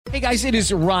Hey guys, it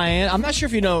is Ryan. I'm not sure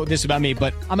if you know this about me,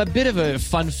 but I'm a bit of a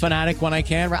fun fanatic when I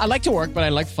can. I like to work, but I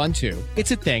like fun too.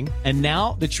 It's a thing. And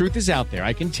now the truth is out there.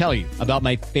 I can tell you about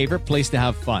my favorite place to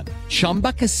have fun.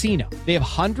 Chumba Casino. They have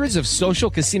hundreds of social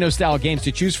casino style games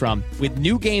to choose from with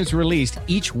new games released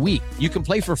each week. You can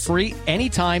play for free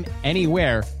anytime,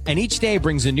 anywhere. And each day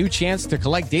brings a new chance to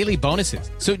collect daily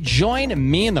bonuses. So join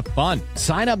me in the fun.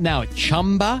 Sign up now at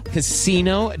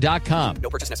ChumbaCasino.com. No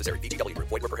purchase necessary. VGW.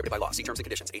 Void where prohibited by law. See terms and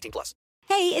conditions. 18+.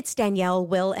 Hey, it's Danielle,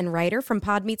 Will, and Ryder from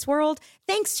Pod Meets World.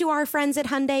 Thanks to our friends at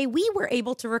Hyundai, we were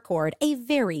able to record a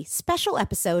very special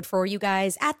episode for you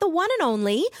guys at the one and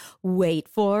only, wait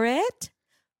for it,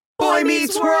 Boy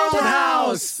Meets World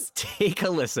House. Take a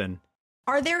listen.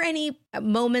 Are there any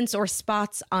moments or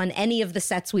spots on any of the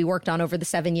sets we worked on over the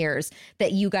 7 years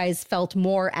that you guys felt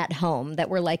more at home, that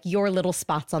were like your little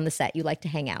spots on the set you like to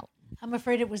hang out? I'm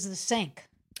afraid it was the sink.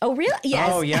 Oh, really?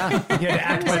 Yes. Oh, yeah. You had to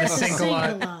act by the sink a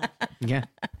lot. Yeah.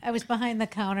 I was behind the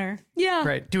counter. Yeah.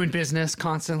 Right. Doing business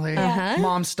constantly. Uh-huh.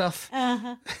 Mom stuff.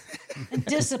 And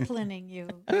disciplining you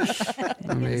in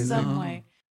some way.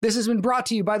 This has been brought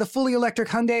to you by the fully electric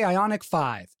Hyundai Ioniq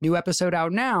 5. New episode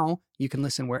out now. You can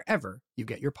listen wherever you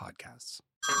get your podcasts.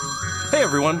 Hey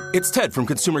everyone, it's Ted from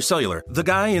Consumer Cellular, the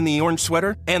guy in the orange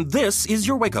sweater, and this is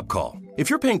your wake-up call.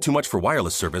 If you're paying too much for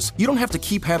wireless service, you don't have to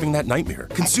keep having that nightmare.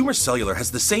 Consumer Cellular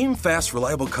has the same fast,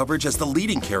 reliable coverage as the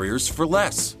leading carriers for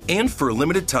less. And for a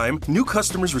limited time, new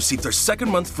customers receive their second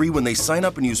month free when they sign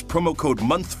up and use promo code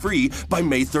MONTHFREE by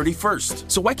May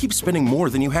 31st. So why keep spending more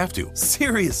than you have to?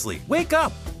 Seriously, wake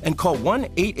up and call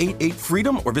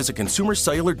 1-888-FREEDOM or visit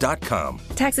consumercellular.com.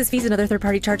 Taxes, fees, and other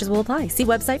third-party charges will apply. See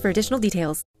website for additional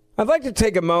details. I'd like to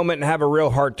take a moment and have a real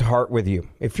heart-to-heart with you.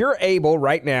 If you're able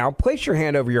right now, place your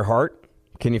hand over your heart.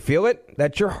 Can you feel it?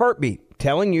 That's your heartbeat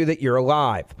telling you that you're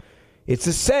alive. It's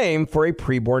the same for a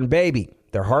preborn baby.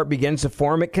 Their heart begins to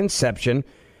form at conception,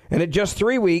 and at just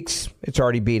 3 weeks, it's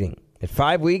already beating. At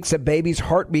 5 weeks, a baby's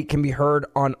heartbeat can be heard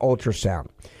on ultrasound.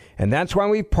 And that's why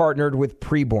we've partnered with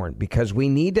Preborn, because we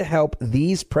need to help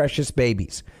these precious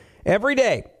babies. Every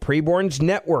day, Preborn's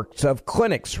networks of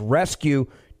clinics rescue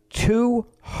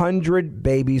 200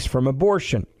 babies from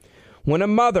abortion. When a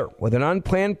mother with an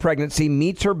unplanned pregnancy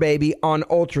meets her baby on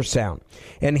ultrasound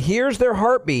and hears their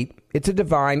heartbeat, it's a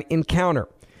divine encounter.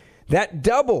 That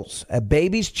doubles a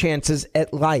baby's chances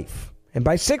at life. And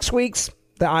by 6 weeks,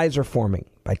 the eyes are forming.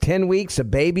 By 10 weeks, a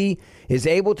baby is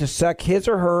able to suck his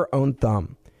or her own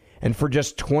thumb. And for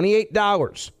just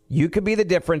 $28, you could be the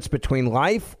difference between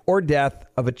life or death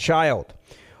of a child.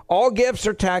 All gifts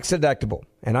are tax deductible,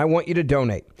 and I want you to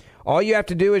donate. All you have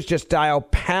to do is just dial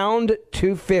pound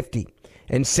 250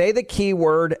 and say the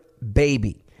keyword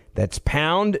baby. That's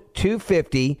pound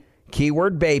 250,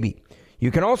 keyword baby.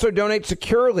 You can also donate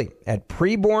securely at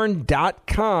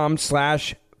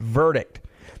preborn.com/verdict.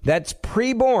 That's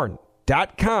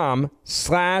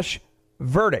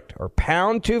preborn.com/verdict or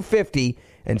pound 250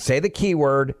 and say the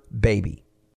keyword baby.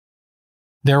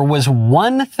 There was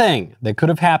one thing that could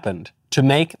have happened to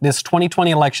make this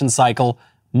 2020 election cycle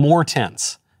more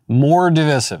tense, more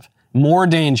divisive, more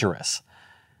dangerous.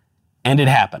 And it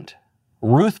happened.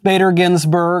 Ruth Bader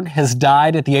Ginsburg has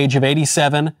died at the age of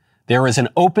 87. There is an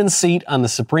open seat on the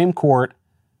Supreme Court.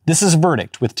 This is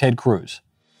Verdict with Ted Cruz.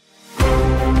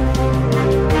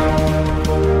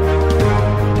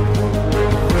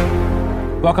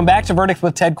 Welcome back to Verdict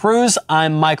with Ted Cruz.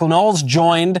 I'm Michael Knowles,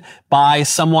 joined by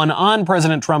someone on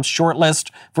President Trump's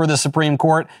shortlist for the Supreme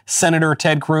Court, Senator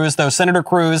Ted Cruz. Senator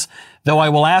Cruz, though I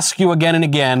will ask you again and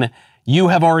again, you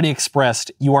have already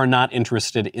expressed you are not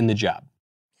interested in the job.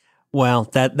 Well,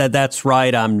 that's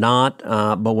right. I'm not.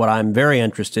 But what I'm very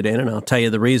interested in, and I'll tell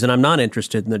you the reason I'm not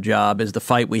interested in the job, is the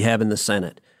fight we have in the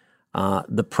Senate.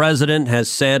 The president has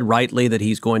said rightly that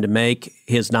he's going to make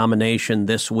his nomination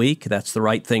this week. That's the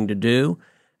right thing to do.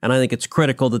 And I think it's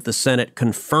critical that the Senate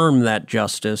confirm that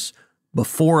justice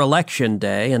before Election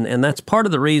Day. And that's part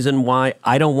of the reason why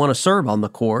I don't want to serve on the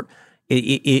court,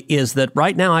 is that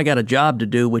right now I got a job to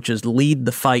do, which is lead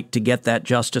the fight to get that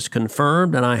justice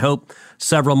confirmed. And I hope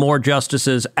several more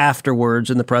justices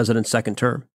afterwards in the president's second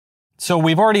term. So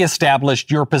we've already established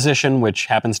your position, which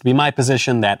happens to be my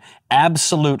position, that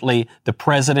absolutely the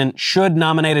president should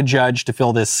nominate a judge to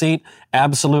fill this seat.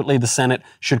 Absolutely the Senate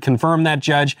should confirm that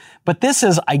judge. But this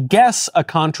is, I guess, a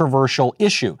controversial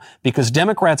issue because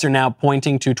Democrats are now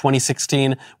pointing to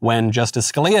 2016 when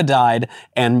Justice Scalia died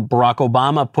and Barack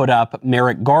Obama put up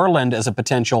Merrick Garland as a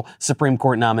potential Supreme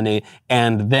Court nominee.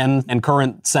 And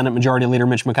current Senate Majority Leader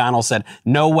Mitch McConnell said,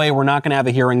 no way, we're not going to have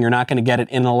a hearing. You're not going to get it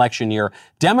in an election year.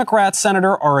 Democrats,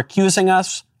 Senator, are accusing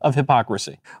us of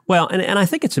hypocrisy. Well, and I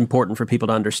think it's important for people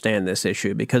to understand this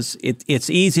issue because it's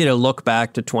easy to look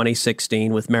back to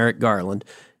 2016 with Merrick Garland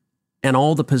and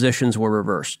all the positions were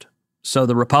reversed. So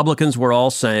the Republicans were all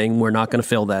saying, we're not going to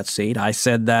fill that seat. I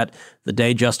said that the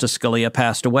day Justice Scalia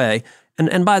passed away.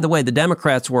 And by the way, the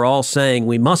Democrats were all saying,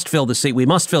 we must fill the seat, we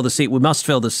must fill the seat, we must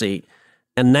fill the seat.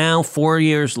 And now, 4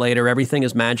 years later, everything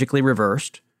is magically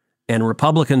reversed. And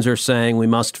Republicans are saying we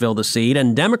must fill the seat.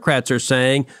 And Democrats are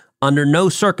saying, under no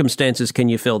circumstances can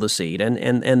you fill the seat.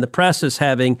 And the press is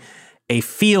having a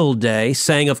field day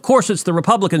saying, of course, it's the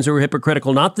Republicans who are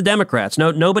hypocritical, not the Democrats.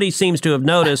 Nobody seems to have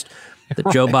noticed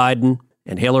that Joe Biden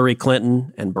and Hillary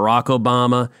Clinton and Barack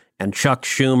Obama and Chuck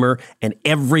Schumer and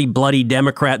every bloody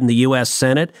Democrat in the U.S.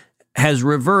 Senate has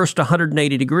reversed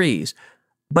 180 degrees.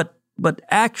 But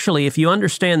actually, if you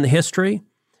understand the history,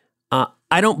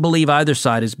 I don't believe either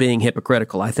side is being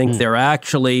hypocritical. I think they're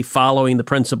actually following the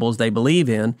principles they believe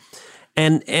in.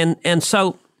 And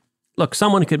so, look,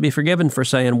 someone could be forgiven for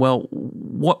saying, well,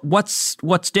 what's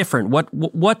different?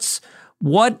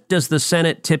 What does the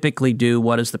Senate typically do?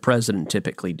 What does the president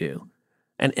typically do?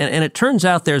 And it turns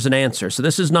out there's an answer. So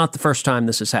this is not the first time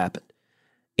this has happened.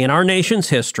 In our nation's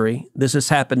history, this has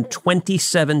happened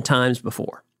 27 times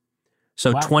before.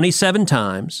 So 27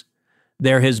 times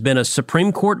there has been a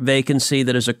Supreme Court vacancy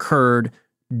that has occurred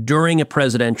during a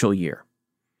presidential year.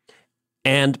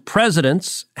 And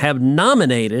presidents have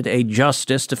nominated a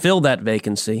justice to fill that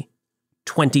vacancy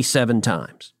 27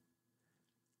 times.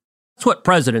 That's what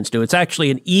presidents do. It's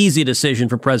actually an easy decision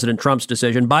from President Trump's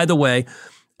decision. By the way,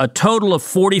 a total of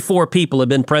 44 people have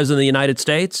been president of the United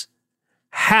States.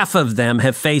 Half of them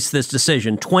have faced this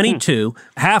decision. 22,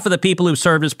 half of the people who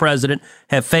served as president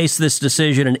have faced this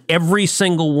decision, and every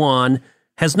single one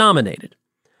has nominated.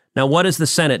 Now, what has the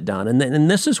Senate done? And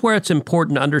this is where it's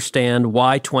important to understand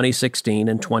why 2016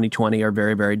 and 2020 are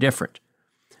very, very different.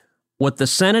 What the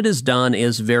Senate has done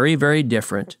is very, very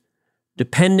different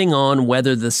depending on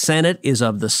whether the Senate is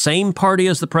of the same party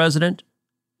as the president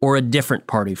or a different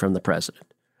party from the president.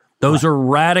 Those are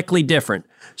radically different.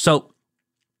 So,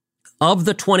 of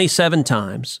the 27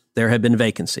 times there have been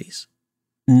vacancies,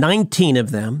 19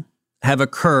 of them have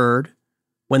occurred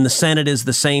when the Senate is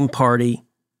the same party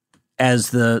as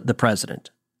the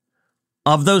president.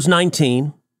 Of those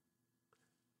 19,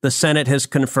 the Senate has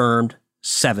confirmed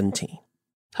 17.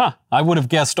 I would have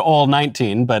guessed all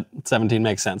 19, but 17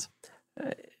 makes sense.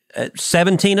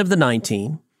 17 of the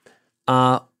 19,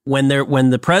 when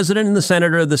the president and the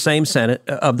senator of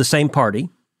the same party,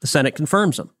 the Senate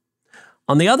confirms them.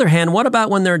 On the other hand, what about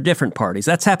when there are different parties?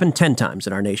 That's happened 10 times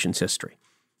in our nation's history.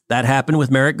 That happened with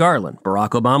Merrick Garland. Barack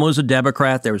Obama was a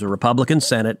Democrat. There was a Republican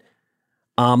Senate.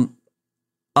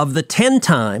 Of the 10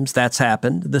 times that's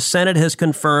happened, the Senate has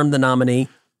confirmed the nominee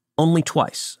only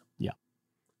twice. Yeah.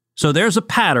 So there's a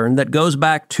pattern that goes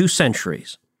back 2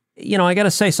 centuries. You know, I got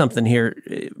to say something here,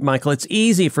 Michael. It's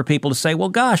easy for people to say, well,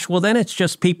 gosh, well, then it's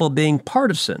just people being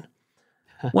partisan.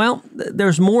 Well,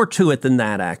 there's more to it than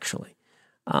that, actually.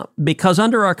 Because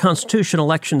under our Constitution,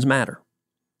 elections matter.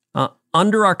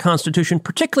 Under our Constitution,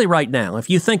 particularly right now, if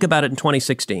you think about it in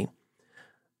 2016,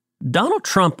 Donald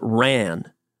Trump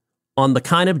ran on the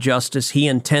kind of justice he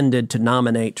intended to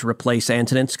nominate to replace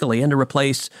Antonin Scalia and to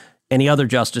replace any other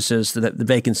justices, the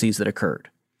vacancies that occurred.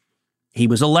 He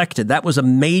was elected. That was a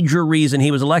major reason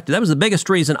he was elected. That was the biggest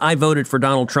reason I voted for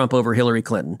Donald Trump over Hillary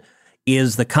Clinton,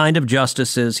 is the kind of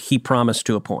justices he promised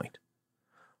to appoint.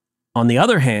 On the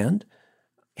other hand,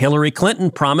 Hillary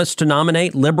Clinton promised to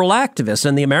nominate liberal activists,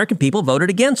 and the American people voted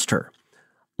against her.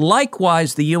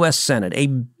 Likewise, the U.S. Senate, a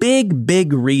big,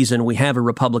 big reason we have a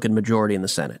Republican majority in the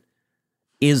Senate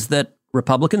is that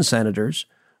Republican senators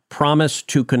promised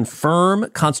to confirm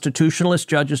constitutionalist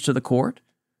judges to the court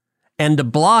and to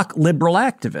block liberal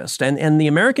activists. And the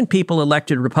American people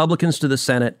elected Republicans to the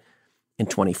Senate in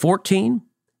 2014,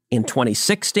 in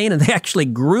 2016, and they actually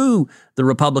grew the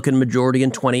Republican majority in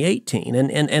 2018.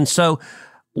 And so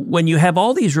when you have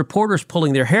all these reporters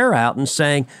pulling their hair out and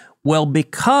saying, well,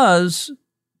 because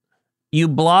you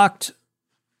blocked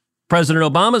President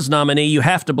Obama's nominee, you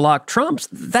have to block Trump's,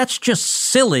 that's just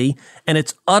silly, and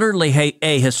it's utterly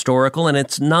ahistorical, and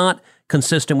it's not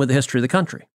consistent with the history of the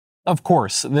country. Of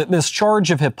course, this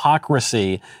charge of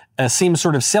hypocrisy seems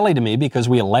sort of silly to me because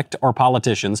we elect our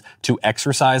politicians to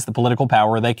exercise the political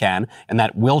power they can, and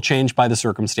that will change by the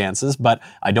circumstances. But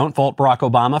I don't fault Barack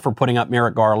Obama for putting up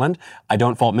Merrick Garland. I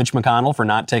don't fault Mitch McConnell for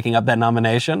not taking up that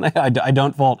nomination. I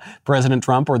don't fault President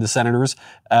Trump or the senators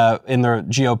in the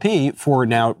GOP for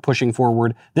now pushing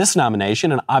forward this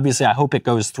nomination. And obviously, I hope it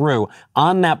goes through.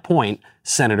 On that point,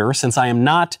 Senator, since I am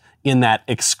not in that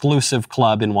exclusive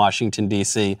club in Washington,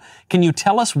 D.C., can you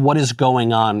tell us what is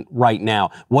going on right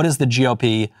now? What is the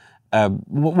GOP,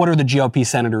 what are the GOP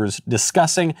senators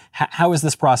discussing? How is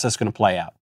this process going to play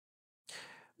out?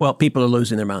 Well, people are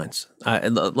losing their minds.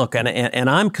 Look, and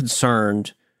I'm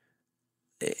concerned.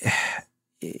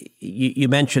 You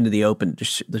mentioned in the open to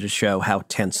show how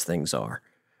tense things are.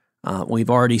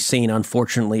 We've already seen,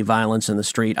 unfortunately, violence in the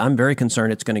street. I'm very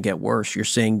concerned it's going to get worse. You're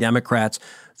seeing Democrats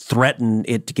threaten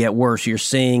it to get worse. You're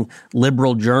seeing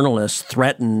liberal journalists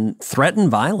threaten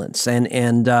violence.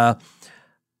 And I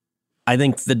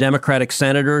think the Democratic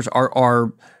senators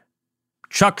are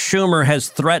Chuck Schumer has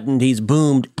threatened, he's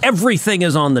boomed, everything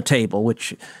is on the table,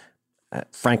 which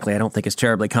frankly, I don't think is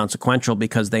terribly consequential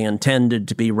because they intended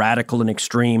to be radical and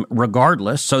extreme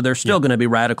regardless. So they're still going to be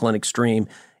radical and extreme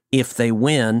if they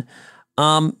win.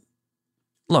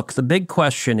 Look, the big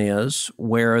question is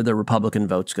where are the Republican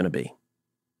votes going to be?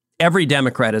 Every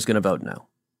Democrat is going to vote no.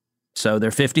 So there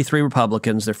are 53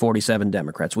 Republicans, there are 47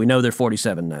 Democrats. We know there are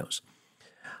 47 no's.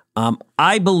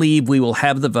 I believe we will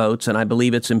have the votes, and I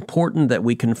believe it's important that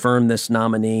we confirm this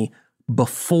nominee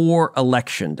before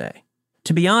Election Day.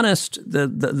 To be honest,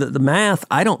 the math,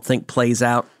 I don't think plays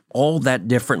out all that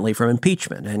differently from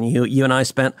impeachment. And you and I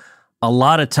spent a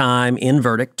lot of time in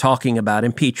Verdict talking about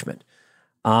impeachment.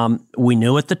 We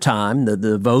knew at the time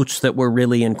the votes that were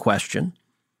really in question.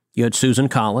 You had Susan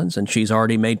Collins, and she's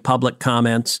already made public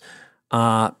comments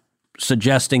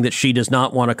suggesting that she does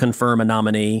not want to confirm a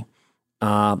nominee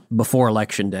before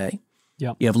Election Day.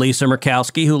 Yep. You have Lisa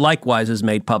Murkowski, who likewise has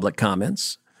made public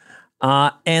comments.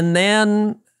 And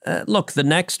then, look, the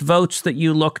next votes that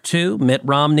you look to, Mitt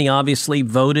Romney obviously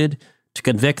voted to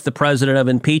convict the president of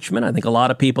impeachment. I think a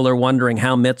lot of people are wondering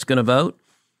how Mitt's going to vote.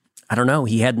 I don't know.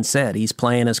 He hadn't said. He's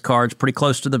playing his cards pretty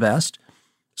close to the vest.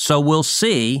 So we'll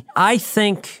see. I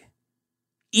think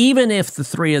even if the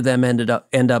three of them end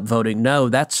up voting no,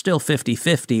 that's still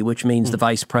 50-50, which means the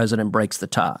vice president breaks the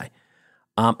tie.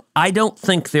 I don't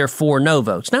think there are 4 no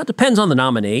votes. Now, it depends on the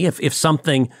nominee. If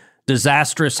something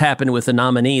disastrous happened with the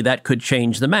nominee, that could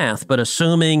change the math. But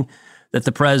assuming that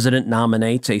the president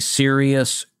nominates a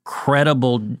serious,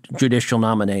 credible judicial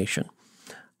nomination,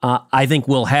 I think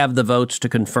we'll have the votes to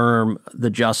confirm the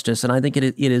justice. And I think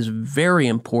it is very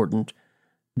important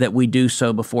that we do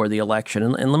so before the election.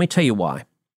 And let me tell you why.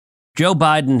 Joe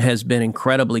Biden has been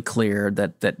incredibly clear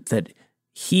that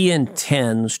he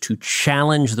intends to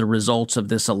challenge the results of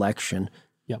this election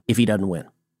if he doesn't win.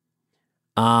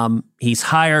 He's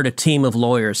hired a team of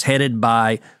lawyers headed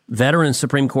by veteran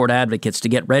Supreme Court advocates to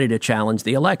get ready to challenge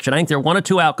the election. I think there are one of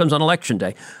two outcomes on Election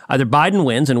Day. Either Biden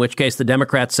wins, in which case the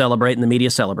Democrats celebrate and the media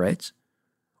celebrates,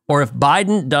 or if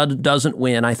Biden doesn't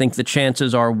win, I think the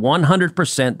chances are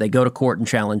 100% they go to court and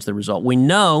challenge the result. We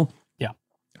know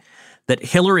that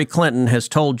Hillary Clinton has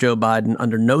told Joe Biden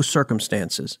under no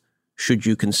circumstances should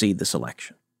you concede this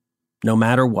election, no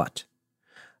matter what.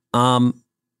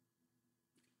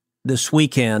 This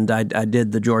weekend, I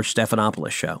did the George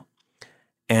Stephanopoulos show,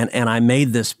 and I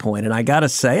made this point, and I got to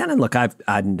say, and look,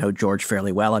 I know George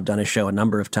fairly well. I've done his show a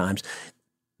number of times.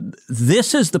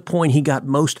 This is the point he got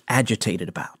most agitated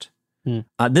about.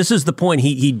 This is the point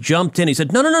he jumped in. He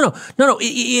said, no,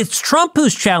 it's Trump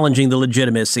who's challenging the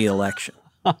legitimacy of the election.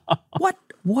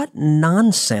 What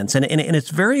nonsense. And it's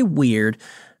very weird.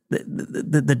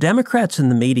 The Democrats in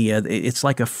the media, it's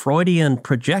like a Freudian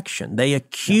projection. They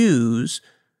accuse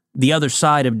the other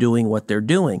side of doing what they're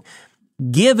doing.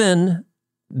 Given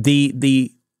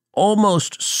the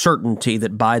almost certainty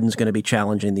that Biden's going to be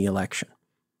challenging the election,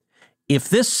 if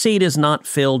this seat is not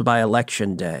filled by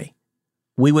Election Day,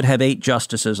 we would have 8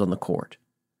 justices on the court.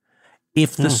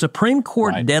 If the Supreme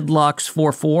Court deadlocks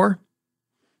 4-4,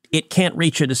 it can't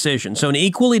reach a decision. So an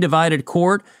equally divided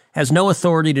court has no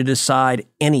authority to decide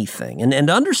anything. And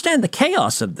to understand the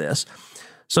chaos of this,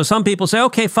 so some people say,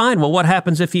 okay, fine. Well, what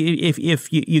happens if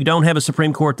you don't have a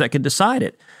Supreme Court that can decide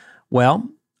it? Well,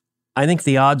 I think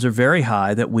the odds are very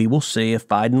high that we will see, if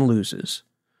Biden loses,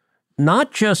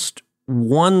 not just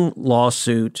one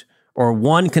lawsuit or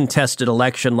one contested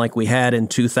election like we had in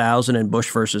 2000 in Bush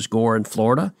versus Gore in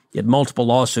Florida. You had multiple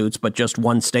lawsuits, but just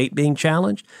one state being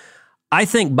challenged. I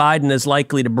think Biden is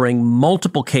likely to bring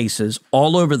multiple cases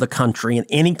all over the country in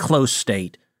any close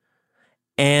state.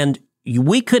 And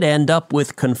we could end up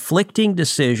with conflicting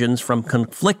decisions from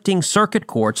conflicting circuit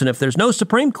courts. And if there's no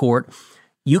Supreme Court,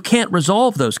 you can't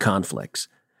resolve those conflicts.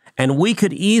 And we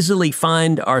could easily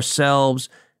find ourselves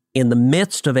in the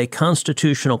midst of a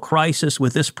constitutional crisis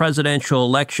with this presidential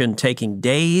election taking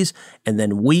days and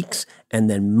then weeks and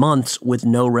then months with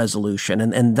no resolution.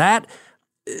 And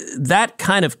that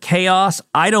kind of chaos,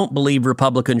 I don't believe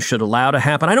Republicans should allow to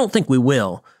happen. I don't think we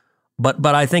will. But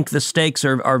I think the stakes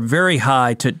are very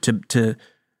high to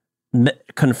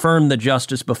confirm the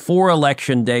justice before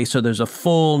Election Day, so there's a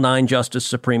full 9-justice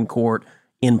Supreme Court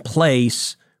in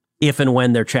place if and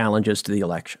when there are challenges to the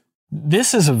election.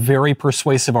 This is a very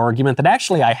persuasive argument that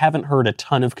actually I haven't heard a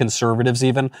ton of conservatives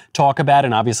even talk about,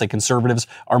 and obviously conservatives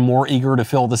are more eager to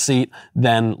fill the seat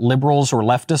than liberals or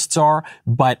leftists are.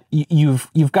 But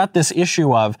you've got this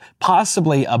issue of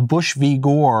possibly a Bush v.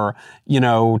 Gore,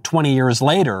 20 years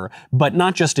later, but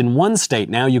not just in one state.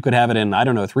 Now you could have it in,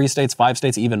 3 states, 5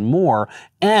 states, even more,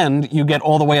 and you get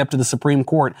all the way up to the Supreme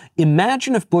Court.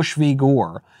 Imagine if Bush v.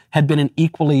 Gore had been an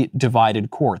equally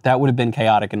divided court. That would have been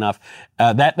chaotic enough.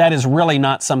 That is really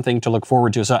not something to look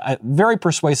forward to. So a very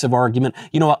persuasive argument.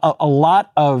 A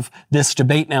lot of this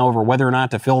debate now over whether or not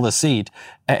to fill the seat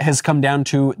has come down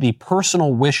to the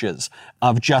personal wishes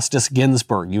of Justice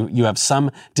Ginsburg. You have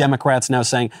some Democrats now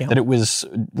saying that it was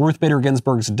Ruth Bader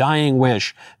Ginsburg's dying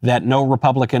wish that no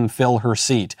Republican fill her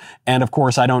seat. And of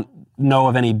course, I don't know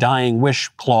of any dying wish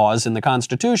clause in the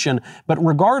Constitution, but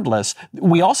regardless,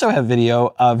 we also have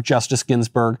video of Justice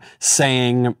Ginsburg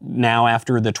saying now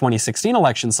after the 2016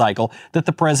 election cycle that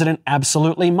the president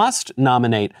absolutely must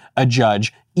nominate a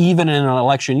judge even in an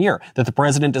election year, that the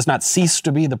president does not cease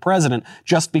to be the president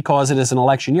just because it is an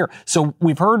election year. So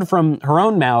we've heard from her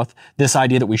own mouth this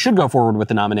idea that we should go forward with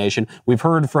the nomination. We've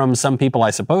heard from some people,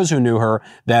 I suppose, who knew her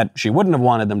that she wouldn't have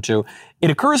wanted them to. It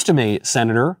occurs to me,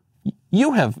 Senator,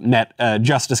 you have met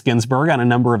Justice Ginsburg on a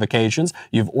number of occasions.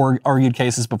 You've argued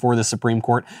cases before the Supreme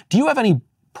Court. Do you have any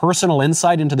personal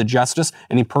insight into the justice,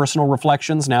 any personal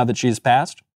reflections now that she's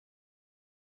passed?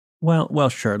 Well,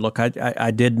 sure. Look,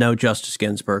 I did know Justice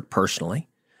Ginsburg personally.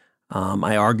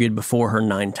 I argued before her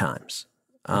 9 times.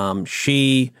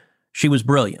 She was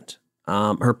brilliant.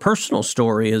 Her personal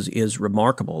story is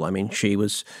remarkable. I mean, she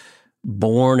was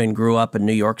born and grew up in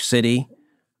New York City.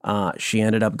 She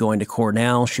ended up going to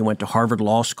Cornell. She went to Harvard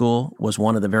Law School, was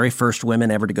one of the very first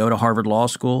women ever to go to Harvard Law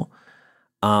School.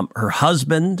 Her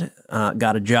husband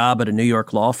got a job at a New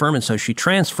York law firm, and so she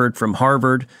transferred from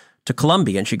Harvard to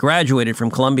Columbia, and she graduated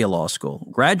from Columbia Law School.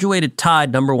 Graduated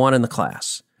tied number 1 in the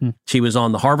class. She was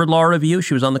on the Harvard Law Review.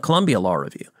 She was on the Columbia Law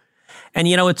Review. And,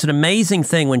 it's an amazing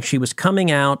thing. When she was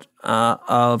coming out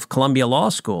of Columbia Law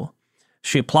School,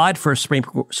 she applied for a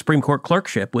Supreme Court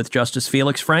clerkship with Justice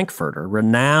Felix Frankfurter,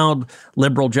 renowned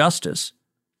liberal justice.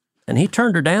 And he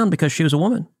turned her down because she was a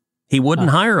woman. He wouldn't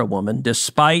hire a woman,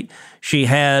 despite she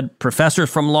had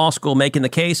professors from law school making the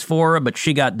case for her, but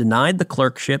she got denied the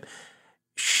clerkship.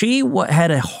 She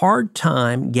had a hard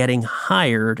time getting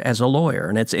hired as a lawyer.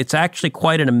 And it's actually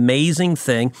quite an amazing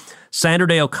thing. Sandra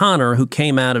Day O'Connor, who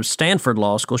came out of Stanford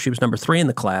Law School, she was number 3 in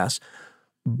the class.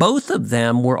 Both of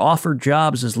them were offered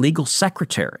jobs as legal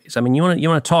secretaries. I mean, you want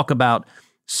to talk about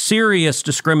serious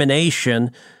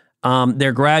discrimination.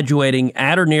 They're graduating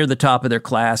at or near the top of their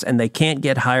class, and they can't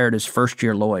get hired as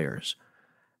first-year lawyers.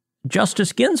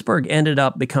 Justice Ginsburg ended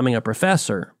up becoming a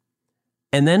professor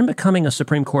and then becoming a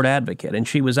Supreme Court advocate. And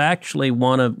she was actually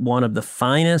one of the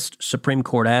finest Supreme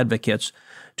Court advocates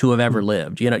to have ever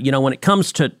lived. When it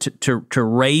comes to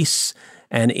race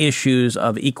and issues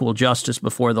of equal justice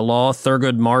before the law,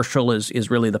 Thurgood Marshall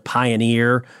is really the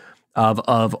pioneer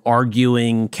of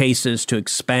arguing cases to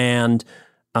expand,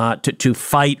 to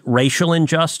fight racial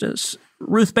injustice.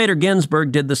 Ruth Bader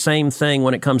Ginsburg did the same thing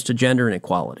when it comes to gender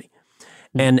inequality.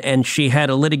 And she had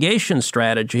a litigation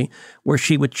strategy where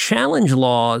she would challenge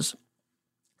laws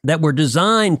that were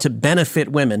designed to benefit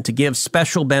women, to give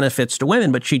special benefits to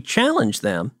women, but she challenged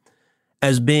them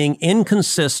as being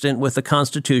inconsistent with the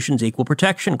Constitution's Equal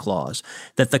Protection Clause,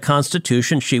 that the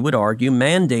Constitution, she would argue,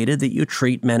 mandated that you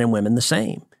treat men and women the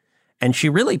same. And she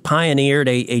really pioneered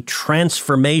a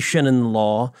transformation in the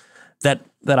law that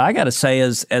I got to say,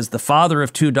 as the father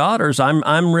of 2 daughters,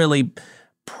 I'm really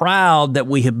proud that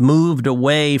we have moved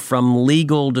away from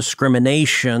legal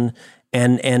discrimination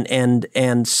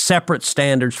and separate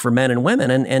standards for men and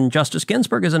women. And Justice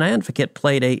Ginsburg, as an advocate,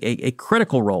 played a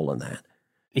critical role in that.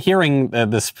 hearing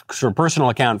this sort of personal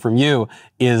account from you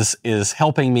is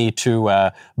helping me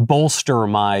to bolster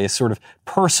my sort of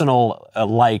personal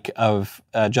like of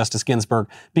Justice Ginsburg,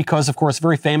 because, of course,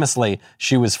 very famously,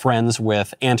 she was friends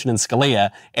with Antonin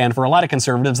Scalia, and for a lot of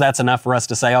conservatives, that's enough for us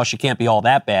to say, oh, she can't be all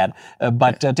that bad.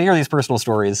 But to hear these personal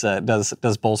stories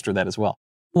does bolster that as well.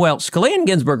 Well, Scalia and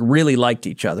Ginsburg really liked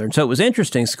each other, and so it was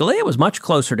interesting. Scalia was much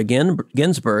closer to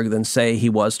Ginsburg than, say, he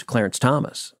was to Clarence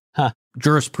Thomas. Huh.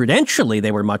 Jurisprudentially,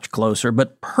 they were much closer,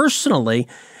 but personally,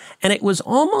 and it was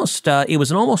almost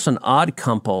an odd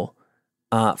couple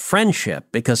friendship,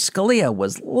 because Scalia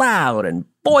was loud and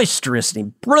boisterous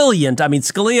and brilliant. I mean,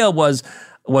 Scalia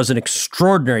was an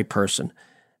extraordinary person.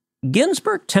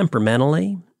 Ginsburg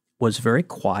temperamentally was very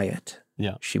quiet.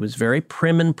 Yeah. She was very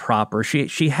prim and proper.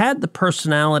 She had the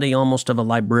personality almost of a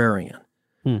librarian,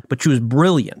 but she was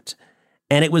brilliant.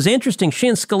 And it was interesting. She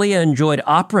and Scalia enjoyed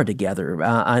opera together,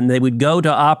 and they would go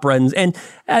to opera. And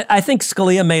I think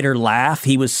Scalia made her laugh.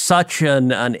 He was such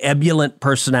an ebullient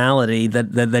personality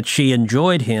that she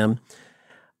enjoyed him.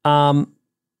 When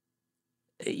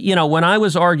I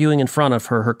was arguing in front of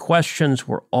her, her questions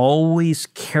were always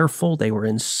careful. They were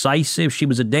incisive. She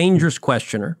was a dangerous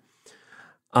questioner.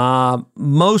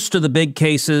 Most of the big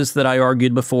cases that I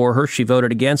argued before her, she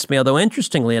voted against me. Although,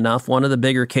 interestingly enough, one of the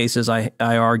bigger cases I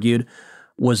argued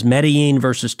was Medellin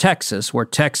versus Texas, where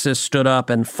Texas stood up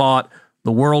and fought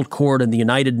the World Court and the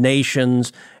United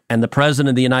Nations and the President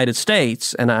of the United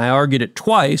States. And I argued it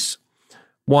twice,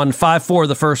 won 5-4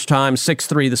 the first time,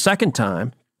 6-3 the second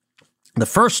time. The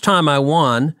first time I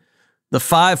won, the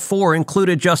 5-4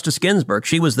 included Justice Ginsburg.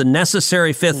 She was the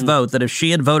necessary fifth vote that if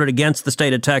she had voted against the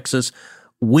state of Texas,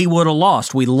 we would have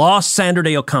lost. We lost Sandra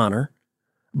Day O'Connor,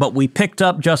 but we picked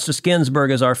up Justice Ginsburg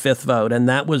as our fifth vote, and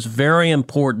that was very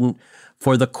important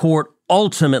for the court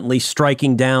ultimately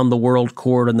striking down the World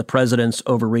Court and the president's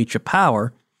overreach of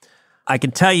power. I can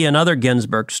tell you another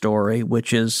Ginsburg story,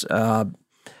 which is one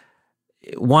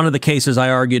of the cases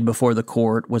I argued before the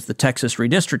court was the Texas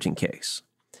redistricting case.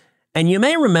 And you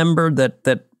may remember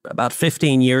that about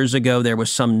 15 years ago, there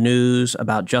was some news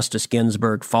about Justice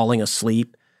Ginsburg falling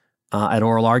asleep at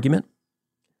oral argument.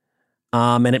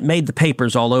 And it made the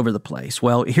papers all over the place.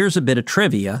 Well, here's a bit of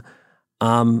trivia.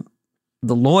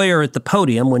 The lawyer at the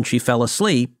podium when she fell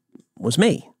asleep was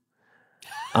me.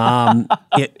 You're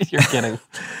kidding.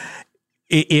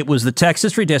 It was the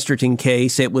Texas redistricting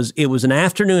case. It was an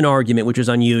afternoon argument, which is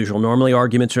unusual. Normally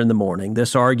arguments are in the morning.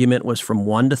 This argument was from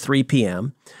 1 to 3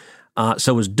 p.m.,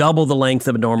 so it was double the length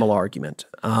of a normal argument.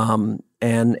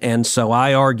 And so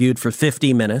I argued for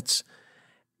 50 minutes,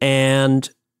 and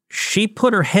she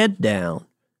put her head down,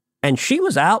 and she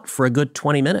was out for a good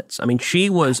 20 minutes. I mean, she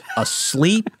was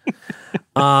asleep.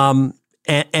 And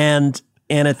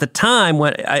at the time,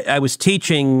 when I was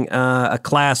teaching a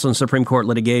class on Supreme Court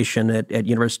litigation at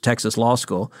University of Texas Law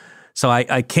School, so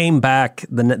I came back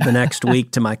the next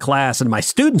week to my class, and my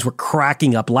students were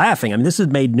cracking up laughing. I mean, this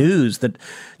had made news that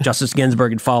Justice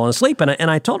Ginsburg had fallen asleep, and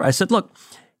I told her, I said, look,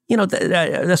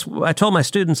 I told my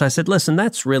students, I said, listen,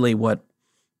 that's really what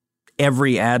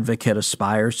every advocate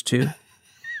aspires to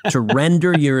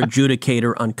render your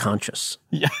adjudicator unconscious.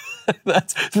 Yeah,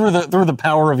 that's through the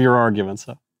power of your arguments.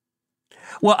 So.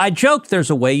 Well, I joke there's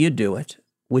a way you do it,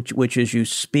 which is you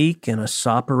speak in a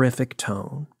soporific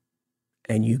tone,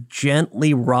 and you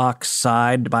gently rock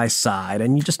side by side,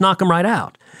 and you just knock them right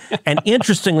out. And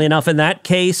interestingly enough, in that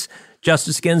case,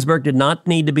 Justice Ginsburg did not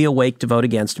need to be awake to vote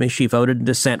against me. She voted in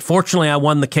dissent. Fortunately, I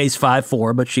won the case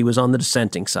 5-4, but she was on the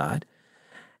dissenting side.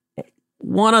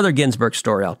 One other Ginsburg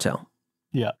story I'll tell.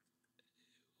 Yeah.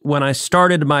 When I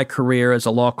started my career as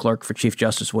a law clerk for Chief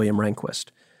Justice William Rehnquist,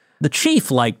 the chief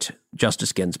liked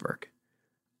Justice Ginsburg.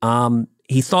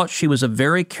 He thought she was a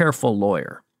very careful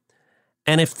lawyer.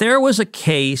 And if there was a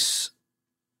case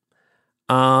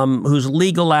whose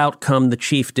legal outcome the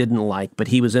chief didn't like, but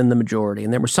he was in the majority,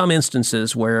 and there were some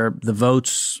instances where the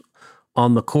votes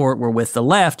on the court were with the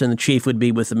left and the chief would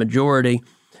be with the majority,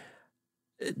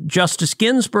 Justice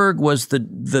Ginsburg was the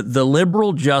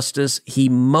liberal justice he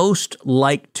most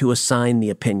liked to assign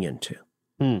the opinion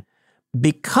to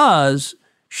because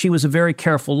she was a very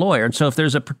careful lawyer. And so if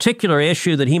there's a particular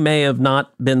issue that he may have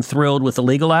not been thrilled with the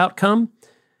legal outcome,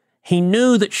 he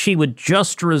knew that she would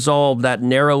just resolve that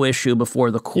narrow issue before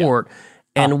the court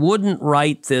and wouldn't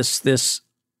write this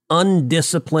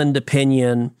undisciplined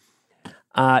opinion.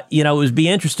 It would be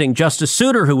interesting. Justice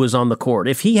Souter, who was on the court,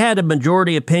 if he had a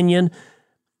majority opinion,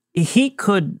 he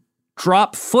could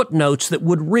drop footnotes that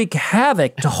would wreak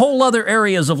havoc to whole other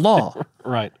areas of law.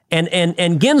 Right.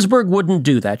 And Ginsburg wouldn't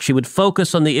do that. She would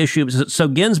focus on the issue. So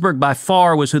Ginsburg by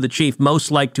far was who the chief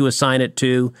most liked to assign it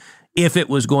to, if it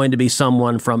was going to be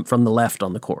someone from the left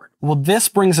on the court. Well, this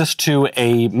brings us to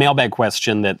a mailbag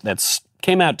question that's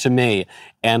came out to me,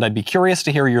 and I'd be curious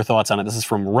to hear your thoughts on it. This is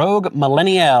from Rogue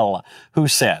Millennial, who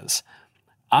says,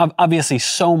 obviously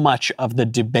so much of the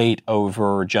debate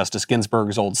over Justice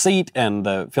Ginsburg's old seat and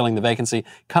filling the vacancy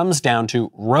comes down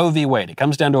to Roe v. Wade. It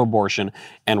comes down to abortion.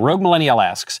 And Rogue Millennial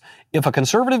asks, if a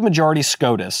conservative majority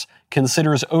SCOTUS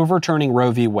considers overturning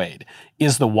Roe v. Wade,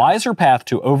 is the wiser path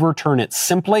to overturn it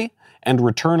simply and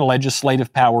return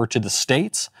legislative power to the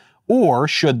states? Or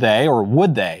should they, or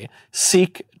would they,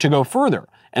 seek to go further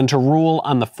and to rule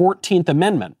on the 14th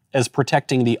Amendment as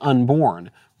protecting the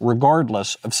unborn,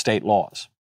 regardless of state laws?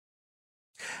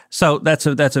 So that's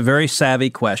a very savvy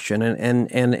question, and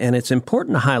it's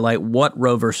important to highlight what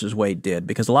Roe versus Wade did,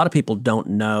 because a lot of people don't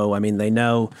know. I mean,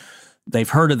 they've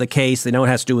heard of the case, they know it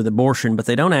has to do with abortion, but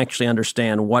they don't actually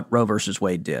understand what Roe versus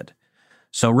Wade did.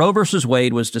 So Roe versus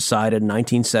Wade was decided in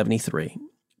 1973.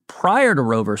 Prior to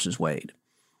Roe versus Wade,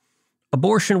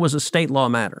 abortion was a state law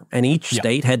matter, and each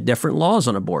state had different laws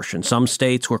on abortion. Some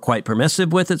states were quite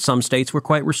permissive with it, some states were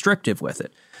quite restrictive with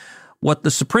it. What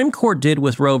the Supreme Court did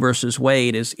with Roe versus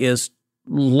Wade is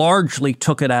largely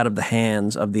took it out of the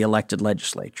hands of the elected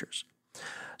legislatures.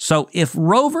 So if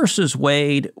Roe versus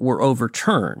Wade were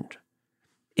overturned,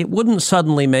 it wouldn't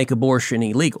suddenly make abortion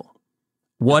illegal.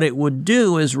 What it would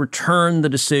do is return the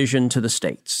decision to the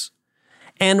states.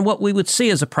 And what we would see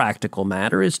as a practical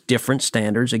matter is different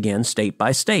standards, again, state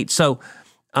by state. So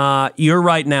you're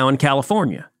right now in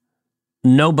California.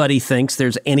 Nobody thinks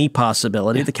there's any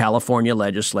possibility the California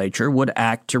legislature would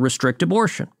act to restrict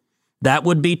abortion. That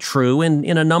would be true in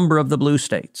a number of the blue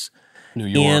states. New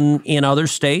York. In other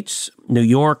states, New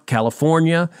York,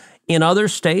 California, in other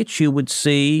states, you would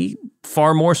see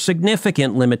far more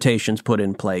significant limitations put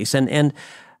in place. And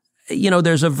you know,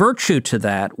 there's a virtue to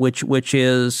that, which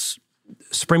is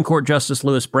Supreme Court Justice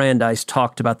Louis Brandeis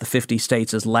talked about the 50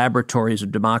 states as laboratories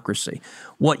of democracy.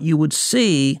 What you would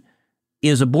see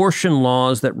is abortion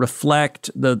laws that reflect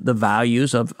the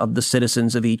values of the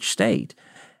citizens of each state.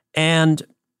 And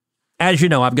as you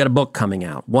know, I've got a book coming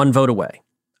out, One Vote Away.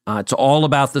 It's all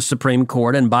about the Supreme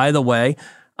Court. And by the way,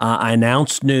 I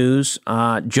announced news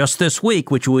just this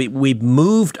week, which we've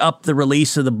moved up the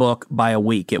release of the book by a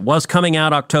week. It was coming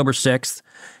out October 6th.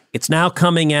 It's now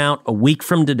coming out a week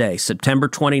from today, September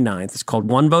 29th. It's called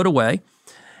One Vote Away.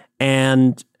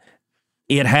 And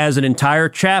it has an entire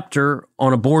chapter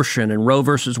on abortion and Roe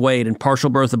versus Wade and partial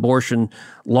birth abortion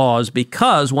laws,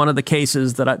 because one of the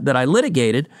cases that I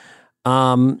litigated,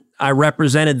 I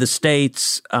represented the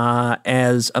states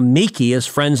as amici, as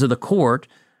friends of the court,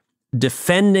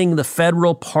 defending the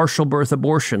federal partial birth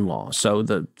abortion law. So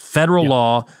the federal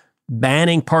law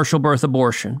banning partial birth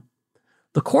abortion,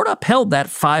 the court upheld that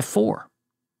 5-4.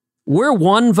 We're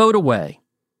one vote away.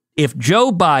 If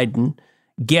Joe Biden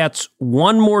gets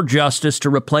one more justice to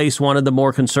replace one of the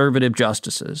more conservative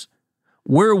justices,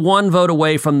 we're one vote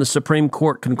away from the Supreme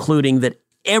Court concluding that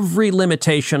every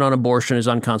limitation on abortion is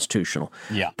unconstitutional.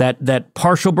 That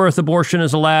partial birth abortion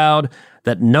is allowed,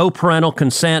 that no parental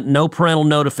consent, no parental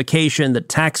notification, that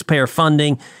taxpayer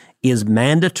funding is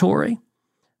mandatory.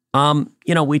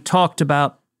 We talked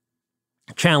about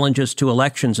challenges to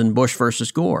elections in Bush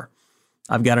versus Gore.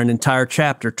 I've got an entire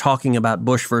chapter talking about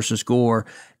Bush versus Gore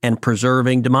and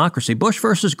preserving democracy. Bush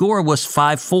versus Gore was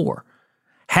 5-4.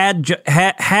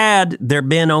 Had there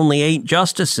been only 8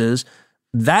 justices,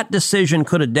 that decision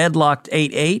could have deadlocked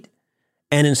 8-8,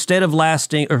 and instead of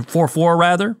lasting, or 4-4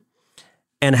 rather,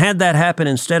 and had that happen,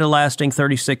 instead of lasting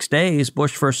 36 days,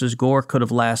 Bush versus Gore could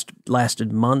have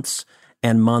lasted months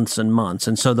and months and months.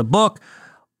 And so the book,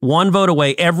 One Vote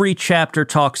Away, every chapter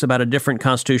talks about a different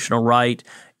constitutional right.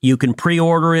 You can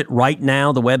pre-order it right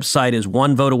now. The website is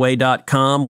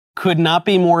onevoteaway.com. Could not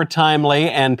be more timely,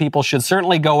 and people should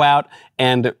certainly go out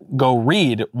and go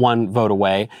read One Vote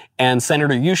Away. And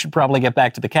Senator, you should probably get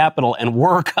back to the Capitol and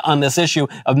work on this issue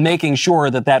of making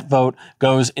sure that that vote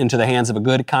goes into the hands of a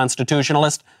good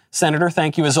constitutionalist. Senator,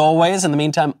 thank you as always. In the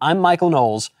meantime, I'm Michael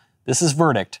Knowles. This is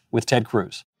Verdict with Ted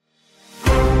Cruz.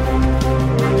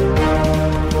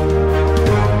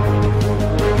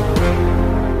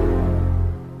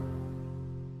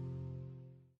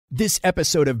 This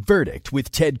episode of Verdict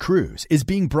with Ted Cruz is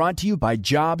being brought to you by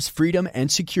Jobs, Freedom, and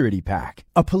Security PAC,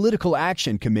 a political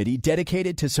action committee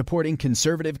dedicated to supporting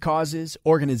conservative causes,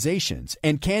 organizations,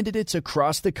 and candidates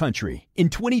across the country. In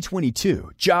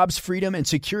 2022, Jobs, Freedom, and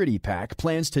Security PAC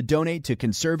plans to donate to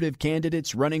conservative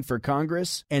candidates running for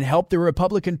Congress and help the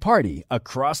Republican Party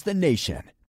across the nation.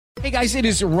 Hey guys, it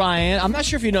is Ryan. I'm not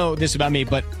sure if you know this about me,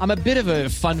 but I'm a bit of a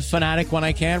fun fanatic when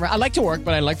I can. I like to work,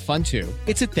 but I like fun too.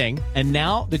 It's a thing. And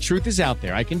now the truth is out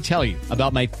there. I can tell you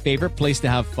about my favorite place to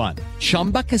have fun.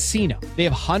 Chumba Casino. They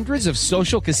have hundreds of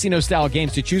social casino style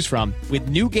games to choose from with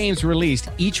new games released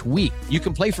each week. You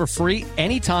can play for free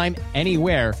anytime,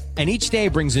 anywhere. And each day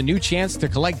brings a new chance to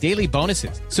collect daily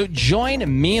bonuses. So join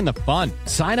me in the fun.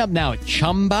 Sign up now at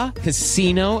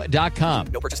ChumbaCasino.com.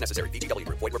 No purchase necessary. VGW.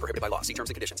 Void where prohibited by law. See terms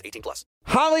and conditions. 18+.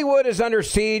 Hollywood is under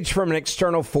siege from an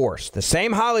external force. The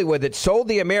same Hollywood that sold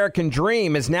the American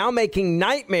dream is now making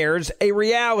nightmares a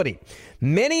reality.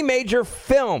 Many major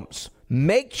films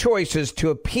make choices to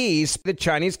appease the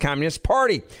Chinese Communist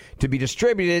Party to be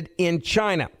distributed in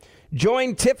China.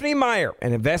 Join Tiffany Meyer,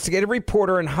 an investigative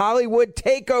reporter in Hollywood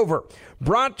Takeover,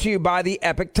 brought to you by the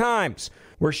Epoch Times,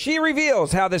 where she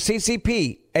reveals how the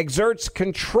CCP exerts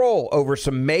control over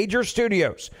some major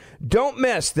studios. Don't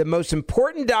miss the most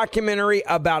important documentary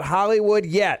about Hollywood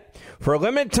yet. For a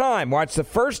limited time, watch the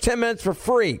first 10 minutes for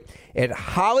free at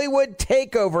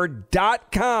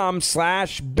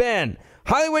HollywoodTakeover.com/Ben.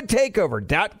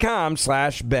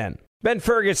 HollywoodTakeover.com/Ben. Ben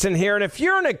Ferguson here, and if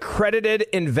you're an accredited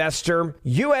investor,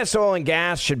 U.S. oil and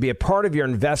gas should be a part of your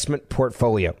investment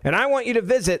portfolio. And I want you to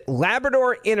visit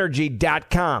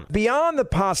LabradorEnergy.com. Beyond the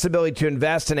possibility to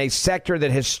invest in a sector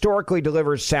that historically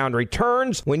delivers sound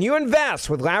returns, when you invest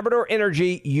with Labrador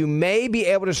Energy, you may be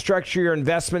able to structure your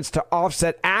investments to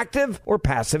offset active or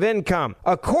passive income.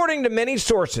 According to many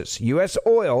sources, U.S.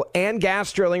 oil and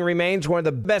gas drilling remains one of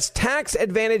the best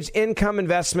tax-advantaged income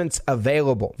investments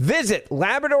available. Visit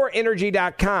LabradorEnergy.com.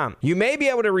 You may be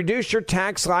able to reduce your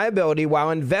tax liability while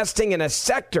investing in a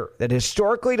sector that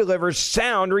historically delivers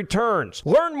sound returns.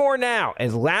 Learn more now at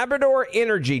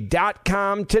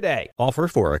LabradorEnergy.com today. Offer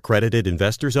for accredited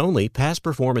investors only. Past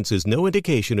performance is no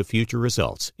indication of future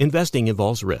results. Investing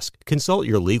involves risk. Consult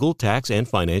your legal, tax, and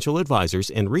financial advisors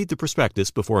and read the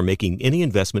prospectus before making any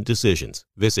investment decisions.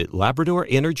 Visit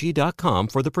LabradorEnergy.com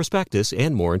for the prospectus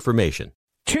and more information.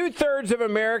 2/3 of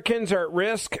Americans are at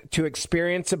risk to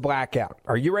experience a blackout.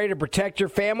 Are you ready to protect your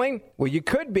family? Well, you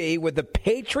could be with the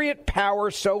Patriot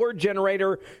Power Solar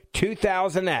Generator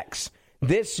 2000X.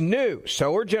 This new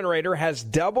solar generator has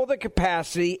double the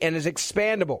capacity and is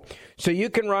expandable, so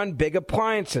you can run big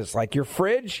appliances like your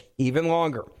fridge even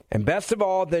longer. And best of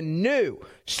all, the new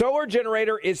solar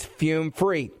generator is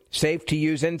fume-free, safe to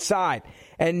use inside,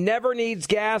 and never needs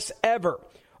gas ever.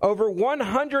 Over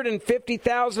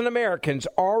 150,000 Americans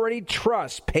already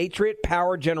trust Patriot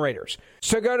Power Generators.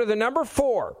 So go to the number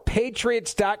 4,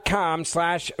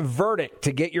 patriots.com/verdict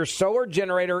to get your solar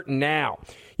generator now.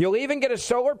 You'll even get a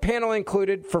solar panel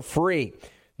included for free.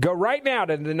 Go right now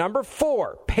to the number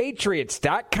 4,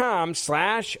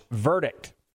 patriots.com/verdict.